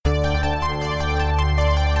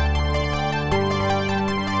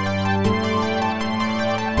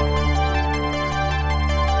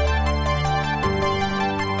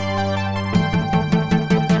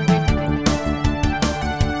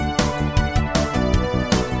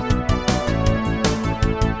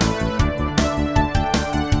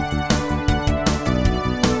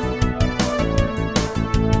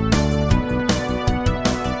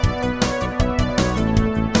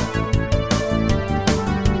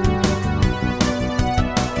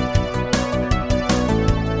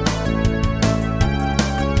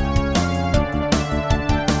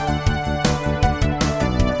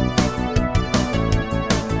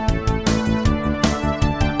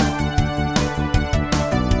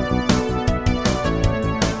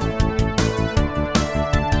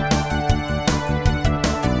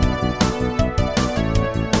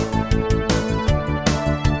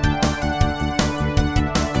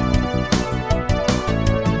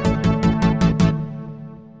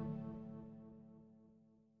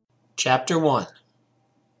Chapter 1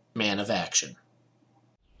 Man of Action.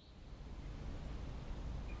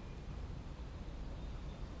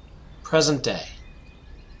 Present day.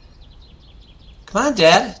 Come on,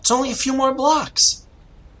 Dad. It's only a few more blocks.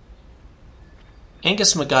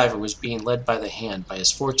 Angus MacGyver was being led by the hand by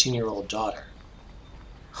his 14-year-old daughter.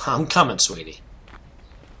 I'm coming, sweetie.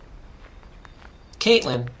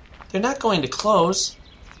 Caitlin, they're not going to close.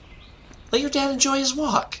 Let your dad enjoy his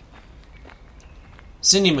walk.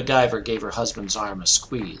 Cindy MacGyver gave her husband's arm a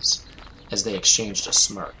squeeze as they exchanged a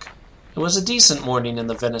smirk. It was a decent morning in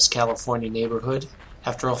the Venice, California neighborhood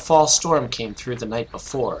after a fall storm came through the night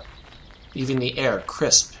before, leaving the air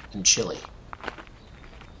crisp and chilly.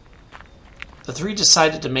 The three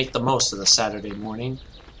decided to make the most of the Saturday morning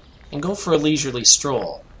and go for a leisurely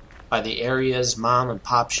stroll by the area's mom and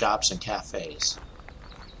pop shops and cafes.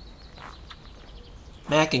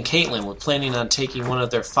 Mac and Caitlin were planning on taking one of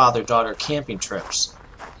their father-daughter camping trips,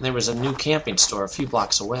 and there was a new camping store a few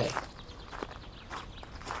blocks away.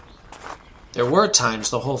 There were times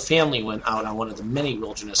the whole family went out on one of the many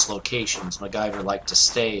wilderness locations MacGyver liked to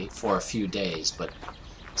stay for a few days, but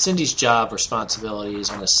Cindy's job responsibilities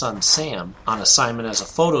and his son Sam, on assignment as a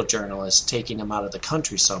photojournalist, taking him out of the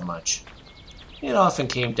country so much, it often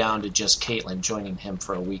came down to just Caitlin joining him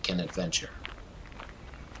for a weekend adventure.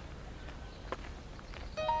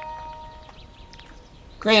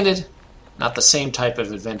 Granted, not the same type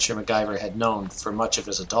of adventure MacGyver had known for much of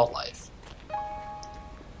his adult life.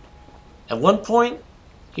 At one point,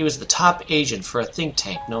 he was the top agent for a think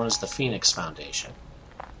tank known as the Phoenix Foundation.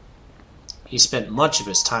 He spent much of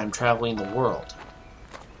his time traveling the world,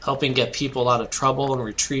 helping get people out of trouble and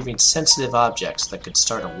retrieving sensitive objects that could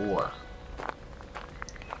start a war.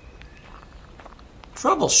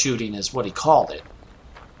 Troubleshooting is what he called it.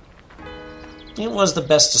 It was the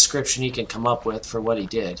best description he could come up with for what he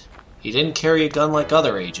did. He didn't carry a gun like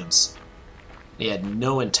other agents. He had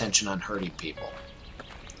no intention on hurting people.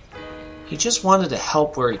 He just wanted to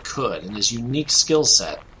help where he could, and his unique skill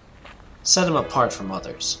set set him apart from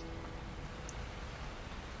others.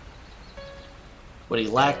 What he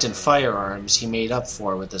lacked in firearms, he made up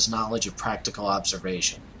for with his knowledge of practical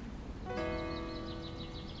observation.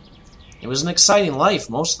 It was an exciting life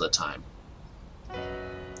most of the time.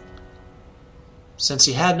 Since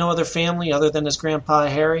he had no other family other than his grandpa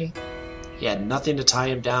Harry, he had nothing to tie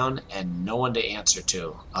him down and no one to answer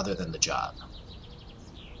to other than the job.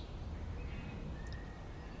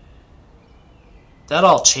 That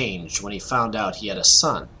all changed when he found out he had a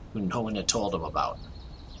son who no one had told him about.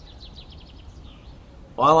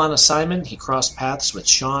 While on assignment, he crossed paths with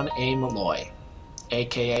Sean A. Malloy,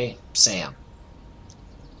 a.k.a. Sam,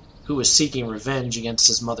 who was seeking revenge against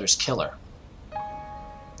his mother's killer.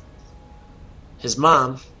 His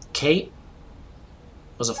mom, Kate,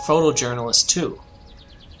 was a photojournalist too,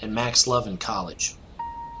 and Mac's love in college.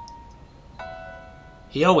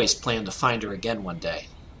 He always planned to find her again one day,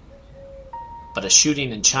 but a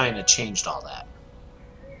shooting in China changed all that.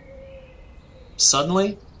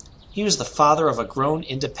 Suddenly, he was the father of a grown,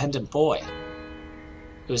 independent boy.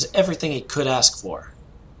 It was everything he could ask for,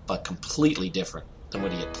 but completely different than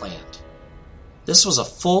what he had planned. This was a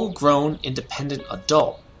full-grown, independent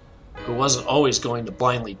adult who wasn't always going to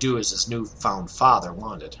blindly do as his newfound father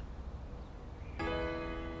wanted.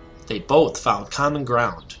 They both found common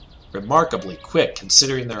ground, remarkably quick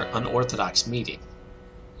considering their unorthodox meeting,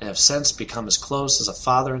 and have since become as close as a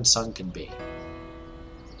father and son can be.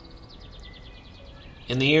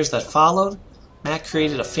 In the years that followed, Mac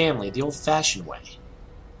created a family the old-fashioned way,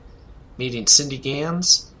 meeting Cindy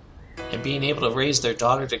Gans and being able to raise their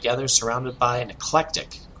daughter together surrounded by an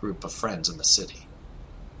eclectic group of friends in the city.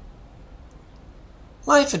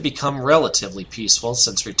 Life had become relatively peaceful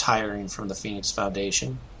since retiring from the Phoenix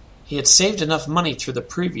Foundation. He had saved enough money through the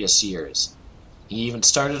previous years. He even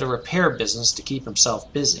started a repair business to keep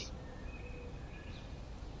himself busy.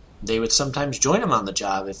 They would sometimes join him on the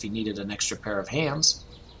job if he needed an extra pair of hands.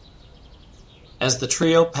 As the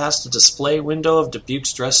trio passed a display window of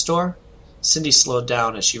Dubuque's dress store, Cindy slowed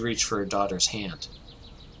down as she reached for her daughter's hand.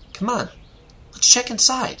 Come on, let's check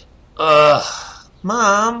inside.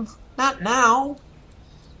 Mom, not now.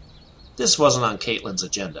 This wasn't on Caitlin's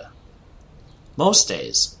agenda. Most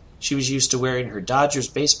days, she was used to wearing her Dodgers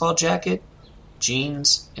baseball jacket,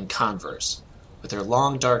 jeans, and Converse, with her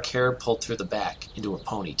long dark hair pulled through the back into a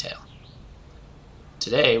ponytail.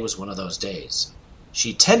 Today was one of those days.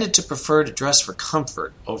 She tended to prefer to dress for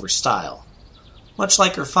comfort over style, much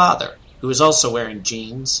like her father, who was also wearing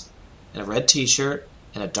jeans and a red t-shirt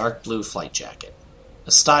and a dark blue flight jacket,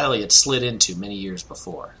 a style he had slid into many years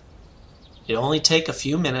before. It'd only take a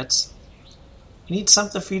few minutes. You need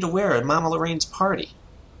something for you to wear at Mama Lorraine's party.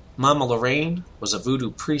 Mama Lorraine was a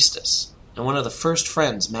voodoo priestess and one of the first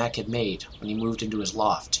friends Mac had made when he moved into his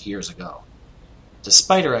loft years ago.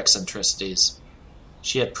 Despite her eccentricities,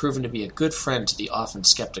 she had proven to be a good friend to the often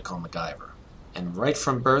skeptical MacGyver, and right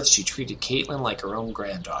from birth she treated Caitlin like her own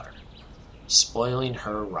granddaughter, spoiling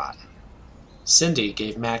her rotten. Cindy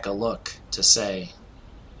gave Mac a look to say,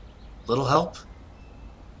 "Little help?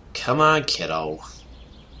 Come on, kiddo.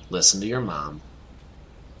 Listen to your mom."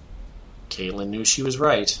 Caitlin knew she was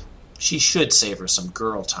right. She should save her some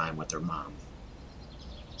girl time with her mom.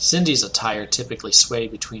 Cindy's attire typically swayed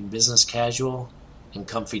between business casual and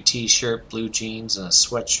comfy t-shirt, blue jeans, and a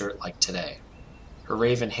sweatshirt like today. Her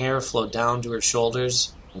raven hair flowed down to her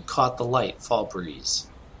shoulders and caught the light fall breeze.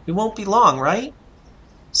 "We won't be long, right?"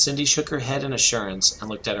 Cindy shook her head in assurance and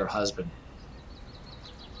looked at her husband.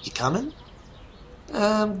 "You coming?"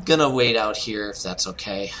 "I'm gonna wait out here if that's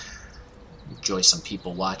okay. Enjoy some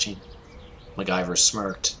people watching." MacGyver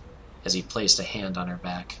smirked as he placed a hand on her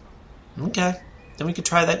back. "Okay, then we could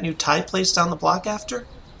try that new Thai place down the block after?"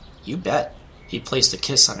 "You bet." He placed a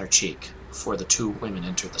kiss on her cheek before the two women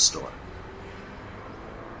entered the store.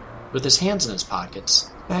 With his hands in his pockets,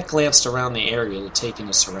 Mac glanced around the area to take in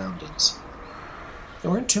his surroundings. There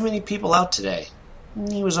weren't too many people out today,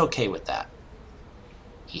 and he was okay with that.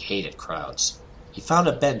 He hated crowds. He found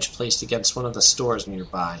a bench placed against one of the stores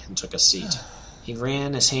nearby and took a seat. He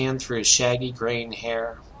ran his hand through his shaggy graying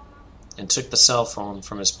hair and took the cell phone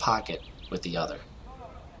from his pocket with the other.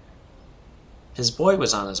 His boy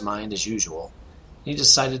was on his mind as usual, and he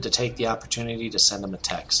decided to take the opportunity to send him a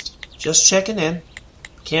text. "Just checking in.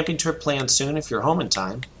 Camping trip planned soon if you're home in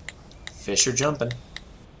time. Fish are jumping.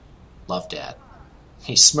 Love, Dad."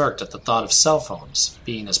 He smirked at the thought of cell phones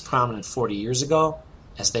being as prominent 40 years ago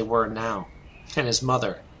as they were now, and his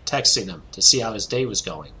mother texting him to see how his day was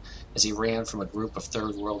going as he ran from a group of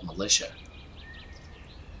Third World militia.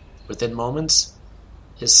 Within moments,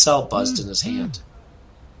 his cell buzzed in his hand.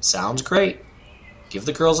 "Sounds great. Give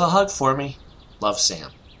the girls a hug for me. Love,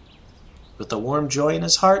 Sam." With a warm joy in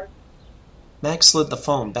his heart, Max slid the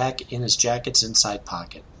phone back in his jacket's inside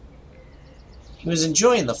pocket. He was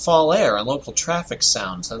enjoying the fall air and local traffic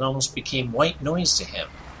sounds that almost became white noise to him,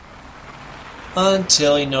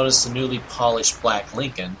 until he noticed the newly polished black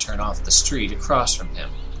Lincoln turn off the street across from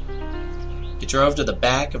him. He drove to the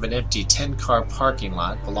back of an empty 10-car parking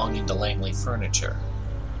lot belonging to Langley Furniture.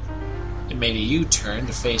 It made a U-turn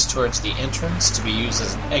to face towards the entrance to be used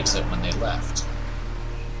as an exit when they left.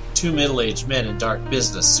 Two middle-aged men in dark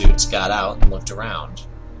business suits got out and looked around,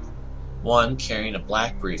 one carrying a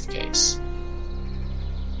black briefcase.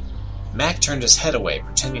 Mac turned his head away,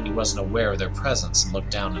 pretending he wasn't aware of their presence, and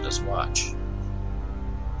looked down at his watch.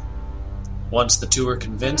 Once the two were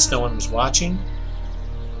convinced no one was watching,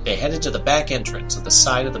 they headed to the back entrance at the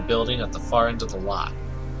side of the building at the far end of the lot.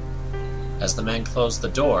 As the men closed the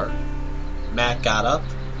door, Mac got up,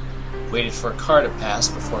 waited for a car to pass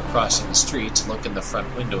before crossing the street to look in the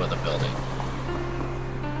front window of the building.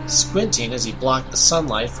 Squinting as he blocked the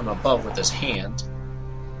sunlight from above with his hand,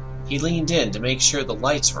 he leaned in to make sure the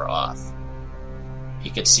lights were off. He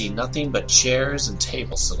could see nothing but chairs and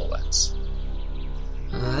table silhouettes.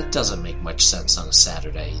 That doesn't make much sense on a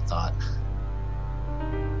Saturday, he thought.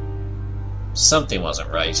 Something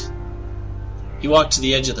wasn't right. He walked to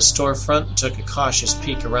the edge of the storefront and took a cautious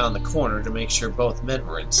peek around the corner to make sure both men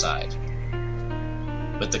were inside.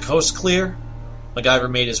 With the coast clear, MacGyver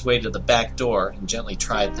made his way to the back door and gently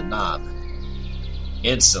tried the knob.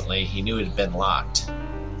 Instantly, he knew it had been locked.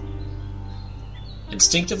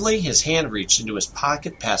 Instinctively, his hand reached into his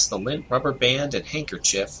pocket past the lint rubber band and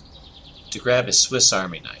handkerchief to grab his Swiss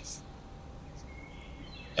Army knife.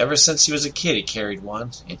 Ever since he was a kid, he carried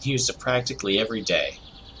one and used it practically every day.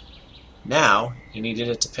 Now, he needed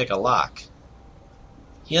it to pick a lock.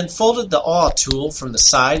 He unfolded the awl tool from the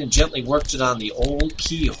side and gently worked it on the old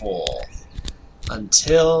keyhole.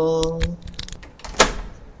 Until...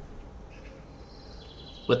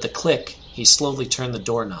 With the click, he slowly turned the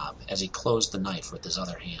doorknob as he closed the knife with his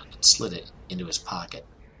other hand and slid it into his pocket.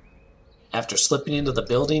 After slipping into the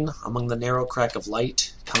building among the narrow crack of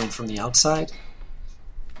light coming from the outside,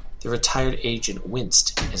 the retired agent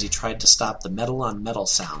winced as he tried to stop the metal-on-metal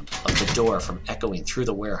sound of the door from echoing through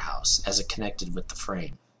the warehouse as it connected with the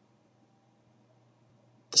frame.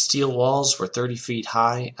 The steel walls were 30 feet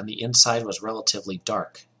high, and the inside was relatively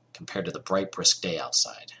dark compared to the bright, brisk day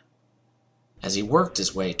outside. As he worked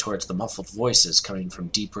his way towards the muffled voices coming from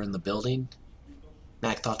deeper in the building,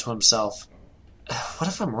 Mac thought to himself, what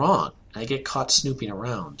if I'm wrong and I get caught snooping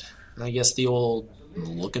around? I guess the old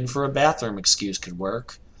looking for a bathroom excuse could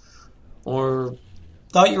work. Or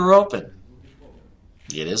thought you were open.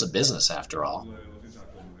 It is a business, after all.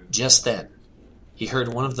 Just then, he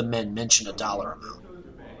heard one of the men mention a dollar amount,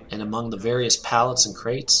 and among the various pallets and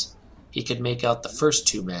crates, he could make out the first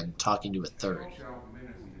two men talking to a third.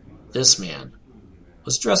 This man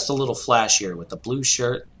was dressed a little flashier with a blue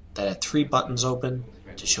shirt that had 3 buttons open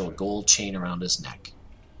to show a gold chain around his neck.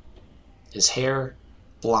 His hair,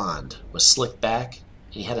 blonde, was slicked back,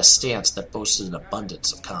 and he had a stance that boasted an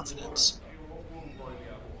abundance of confidence.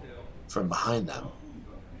 From behind them,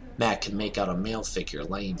 Mac could make out a male figure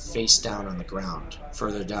laying face down on the ground,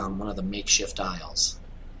 further down one of the makeshift aisles.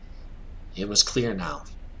 It was clear now.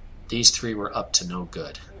 These 3 were up to no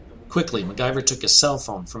good. Quickly, MacGyver took his cell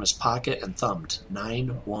phone from his pocket and thumbed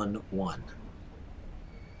 911.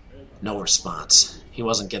 No response. He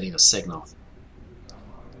wasn't getting a signal.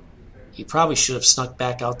 He probably should have snuck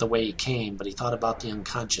back out the way he came, but he thought about the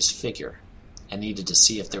unconscious figure and needed to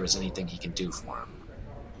see if there was anything he could do for him.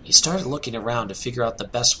 He started looking around to figure out the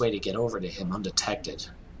best way to get over to him undetected.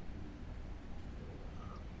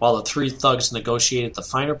 While the 3 thugs negotiated the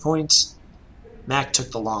finer points, Mac took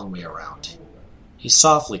the long way around. He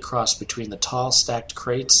softly crossed between the tall stacked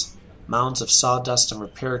crates, mounds of sawdust and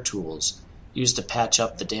repair tools used to patch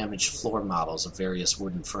up the damaged floor models of various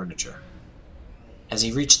wooden furniture. As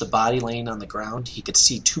he reached the body laying on the ground, he could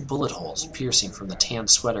see 2 bullet holes piercing from the tan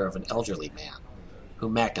sweater of an elderly man, who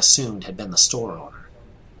Mac assumed had been the store owner.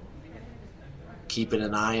 Keeping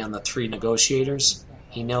an eye on the 3 negotiators,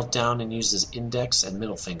 he knelt down and used his index and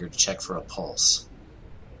middle finger to check for a pulse.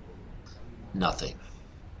 Nothing.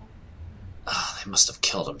 They must have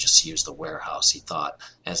killed him just to use the warehouse, he thought,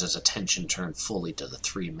 as his attention turned fully to the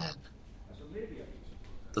 3 men.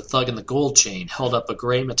 The thug in the gold chain held up a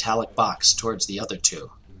gray metallic box towards the other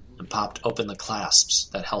 2 and popped open the clasps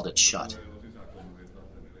that held it shut.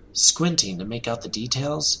 Squinting to make out the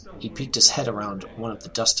details, he peeked his head around one of the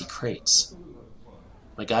dusty crates.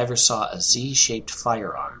 MacGyver saw a Z-shaped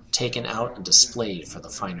firearm taken out and displayed for the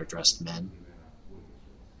finer-dressed men.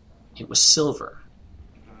 It was silver,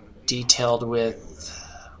 detailed with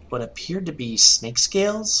what appeared to be snake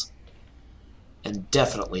scales, and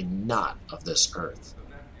definitely not of this earth.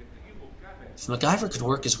 If MacGyver could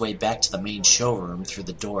work his way back to the main showroom through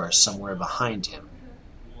the door somewhere behind him,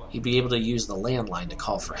 he'd be able to use the landline to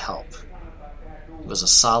call for help. It was a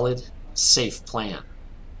solid, safe plan.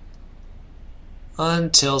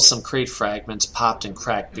 Until some crate fragments popped and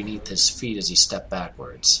cracked beneath his feet as he stepped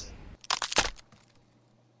backwards.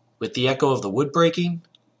 With the echo of the wood breaking,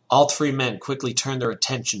 all 3 men quickly turned their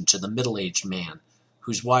attention to the middle-aged man,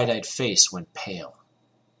 whose wide-eyed face went pale.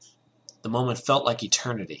 The moment felt like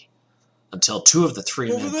eternity, until 2 of the 3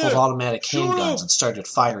 men pulled automatic handguns and started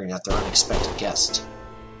firing at their unexpected guest.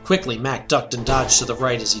 Quickly, Mac ducked and dodged to the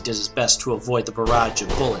right as he did his best to avoid the barrage of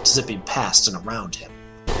bullets zipping past and around him.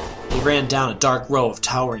 He ran down a dark row of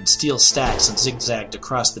towering steel stacks and zigzagged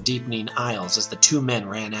across the deepening aisles as the 2 men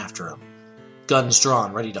ran after him, guns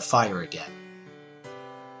drawn ready to fire again.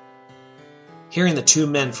 Hearing the 2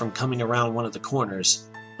 men from coming around one of the corners,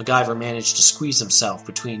 MacGyver managed to squeeze himself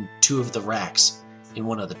between 2 of the racks in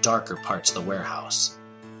one of the darker parts of the warehouse,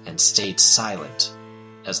 and stayed silent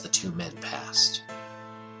as the 2 men passed.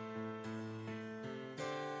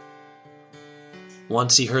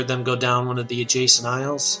 Once he heard them go down one of the adjacent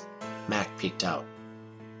aisles, Mac peeked out.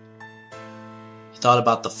 He thought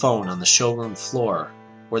about the phone on the showroom floor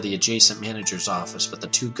or the adjacent manager's office, but the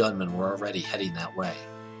 2 gunmen were already heading that way.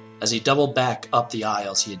 As he doubled back up the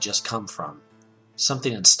aisles he had just come from,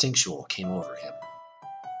 something instinctual came over him.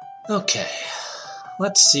 Okay,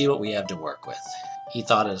 let's see what we have to work with, he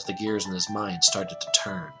thought as the gears in his mind started to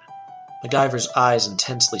turn. MacGyver's eyes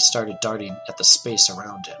intensely started darting at the space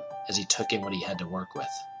around him as he took in what he had to work with.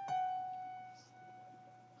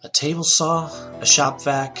 A table saw, a shop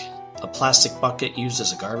vac, a plastic bucket used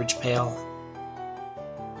as a garbage pail,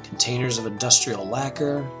 containers of industrial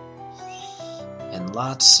lacquer, and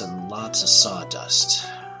lots of sawdust.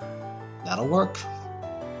 That'll work.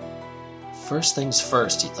 First things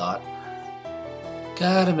first, he thought.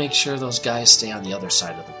 Gotta make sure those guys stay on the other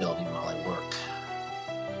side of the building while I work.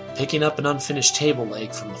 Picking up an unfinished table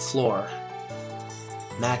leg from the floor,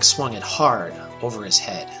 Mac swung it hard over his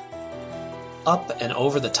head, up and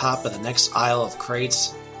over the top of the next aisle of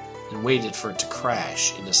crates, and waited for it to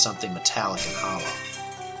crash into something metallic and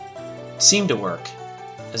hollow. It seemed to work,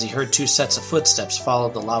 as he heard 2 sets of footsteps follow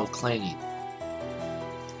the loud clanging.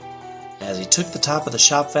 As he took the top of the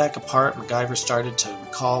shop vac apart, MacGyver started to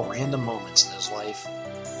recall random moments in his life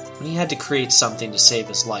when he had to create something to save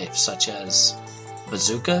his life, such as a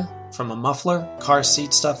bazooka from a muffler, car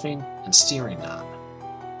seat stuffing, and steering knob.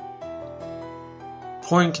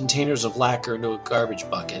 Pouring containers of lacquer into a garbage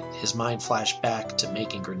bucket, his mind flashed back to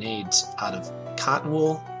making grenades out of cotton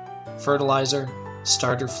wool fertilizer,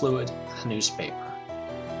 starter fluid, and a newspaper.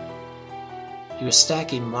 He was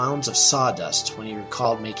stacking mounds of sawdust when he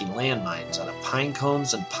recalled making landmines out of pine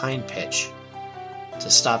cones and pine pitch to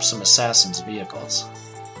stop some assassins' vehicles.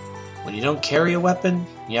 When you don't carry a weapon,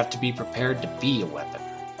 you have to be prepared to be a weapon.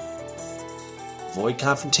 Avoid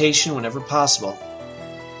confrontation whenever possible,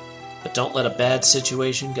 but don't let a bad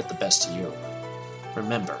situation get the best of you.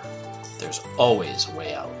 Remember, there's always a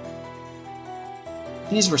way out.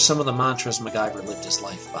 These were some of the mantras MacGyver lived his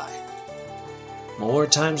life by. More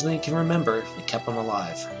times than he can remember, it kept him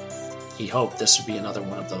alive. He hoped this would be another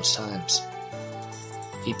one of those times.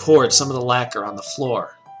 He poured some of the lacquer on the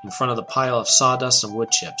floor in front of the pile of sawdust and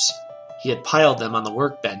wood chips. He had piled them on the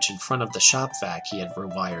workbench in front of the shop vac he had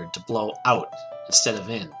rewired to blow out instead of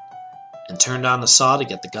in, and turned on the saw to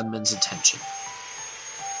get the gunman's attention.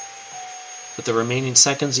 With the remaining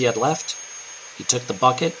seconds he had left, he took the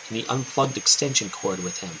bucket and he unplugged extension cord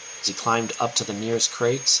with him as he climbed up to the nearest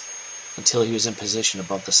crates until he was in position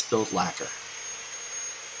above the spilled lacquer.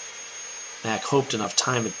 Mac hoped enough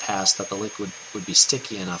time had passed that the liquid would be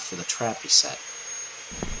sticky enough for the trap he set.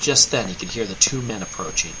 Just then he could hear the two men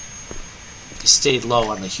approaching. He stayed low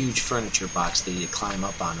on the huge furniture box that he had climbed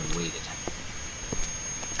up on and waited.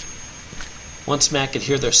 Once Mac could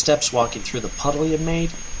hear their steps walking through the puddle he had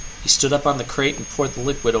made, he stood up on the crate and poured the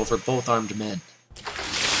liquid over both armed men.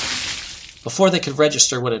 Before they could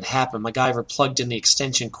register what had happened, MacGyver plugged in the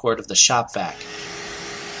extension cord of the shop vac.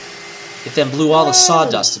 It then blew all the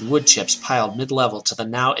sawdust and wood chips piled mid-level to the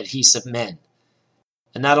now adhesive men,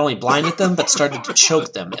 and not only blinded them, but started to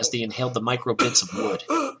choke them as they inhaled the micro bits of wood.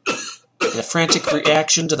 In a frantic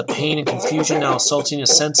reaction to the pain and confusion now assaulting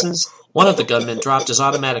his senses, one of the gunmen dropped his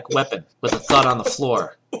automatic weapon with a thud on the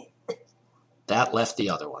floor. That left the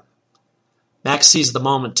other one. Mac seized the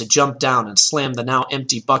moment to jump down and slam the now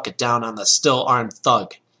empty bucket down on the still armed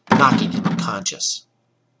thug, knocking him unconscious.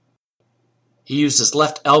 He used his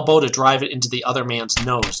left elbow to drive it into the other man's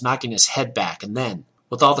nose, knocking his head back, and then,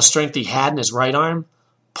 with all the strength he had in his right arm,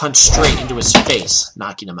 punched straight into his face,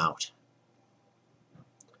 knocking him out.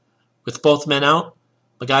 With both men out,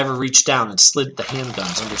 MacGyver reached down and slid the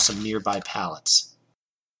handguns under some nearby pallets.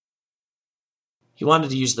 He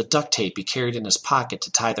wanted to use the duct tape he carried in his pocket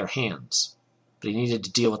to tie their hands, but he needed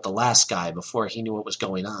to deal with the last guy before he knew what was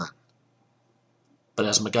going on. But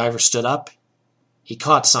as MacGyver stood up, he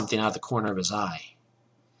caught something out of the corner of his eye.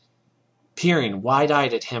 Peering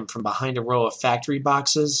wide-eyed at him from behind a row of factory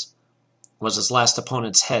boxes was his last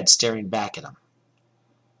opponent's head staring back at him.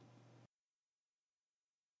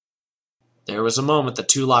 There was a moment the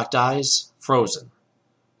two locked eyes, frozen,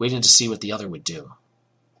 waiting to see what the other would do.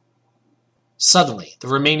 Suddenly, the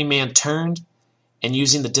remaining man turned, and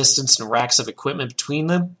using the distance and racks of equipment between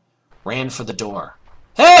them, ran for the door.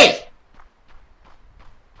 "Hey!"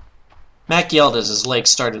 Mac yelled as his legs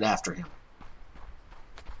started after him.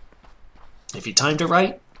 If he timed it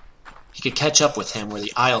right, he could catch up with him where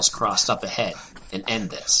the aisles crossed up ahead and end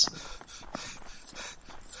this.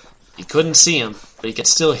 He couldn't see him, but he could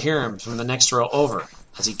still hear him from the next row over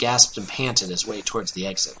as he gasped and panted his way towards the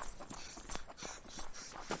exit.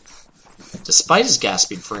 Despite his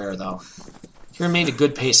gasping for air, though, he remained a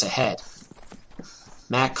good pace ahead.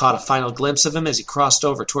 Mac caught a final glimpse of him as he crossed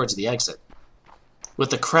over towards the exit.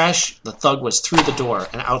 With a crash, the thug was through the door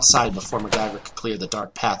and outside before MacGyver could clear the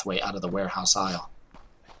dark pathway out of the warehouse aisle.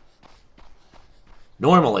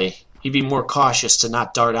 Normally, he'd be more cautious to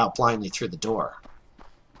not dart out blindly through the door.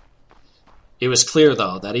 It was clear,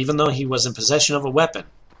 though, that even though he was in possession of a weapon,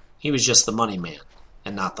 he was just the money man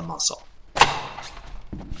and not the muscle.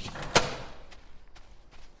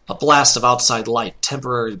 A blast of outside light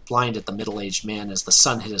temporarily blinded the middle-aged man as the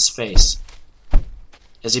sun hit his face.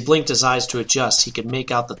 As he blinked his eyes to adjust, he could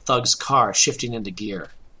make out the thug's car shifting into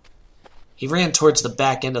gear. He ran towards the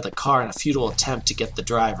back end of the car in a futile attempt to get the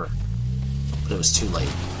driver, but it was too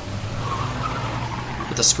late.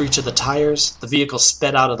 With the screech of the tires, the vehicle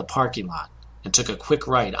sped out of the parking lot and took a quick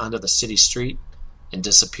right onto the city street and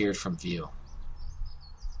disappeared from view.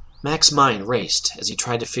 Mac's mind raced as he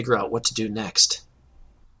tried to figure out what to do next.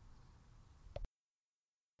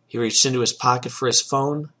 He reached into his pocket for his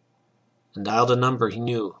phone and dialed a number he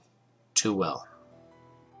knew too well.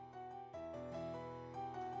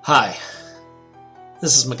 "Hi,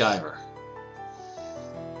 this is MacGyver.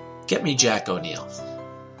 Get me Jack O'Neill."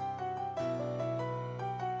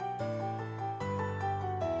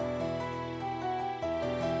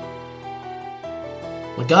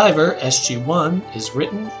 MacGyver SG-1 is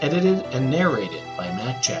written, edited, and narrated by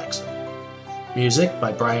Mac Jackson. Music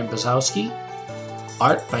by Brian Buzowski.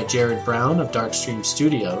 Art by Jared Brown of Darkstream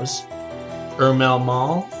Studios. Ermel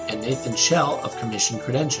Mall, and Nathan Shell of Commission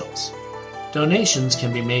Credentials. Donations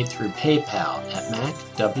can be made through PayPal at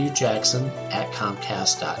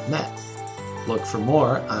macwjackson@comcast.net. Look for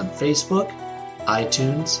more on Facebook,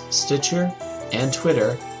 iTunes, Stitcher, and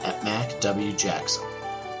Twitter at macwjackson.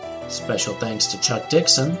 Special thanks to Chuck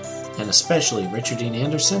Dixon, and especially Richard Dean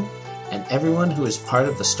Anderson, and everyone who is part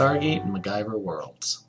of the Stargate and MacGyver worlds.